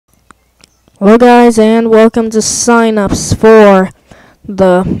Hello guys, and welcome to sign-ups for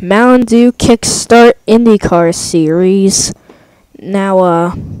the Mountain Dew Kickstart IndyCar series.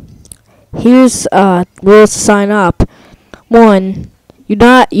 Now, here's rules to sign up. 1. You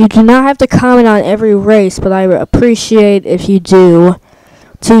do not have to comment on every race, but I would appreciate if you do.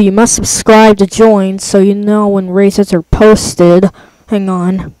 2. You must subscribe to join so you know when races are posted. Hang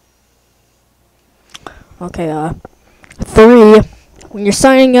on. Okay, 3. When you're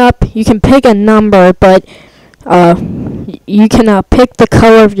signing up, you can pick a number, but you can pick the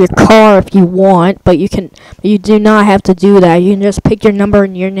color of your car if you want, but you do not have to do that. You can just pick your number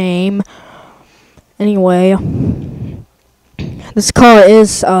and your name. Anyway, this car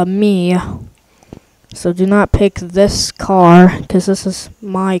is me, so do not pick this car, because this is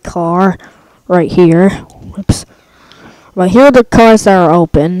my car right here. Whoops. But here are the cars that are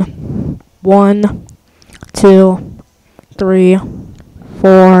open. 1, 2, 3,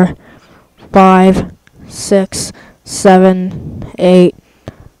 4, 5, 6, 7, 8,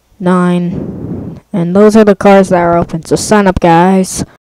 9, and those are the cars that are open. So sign up, guys.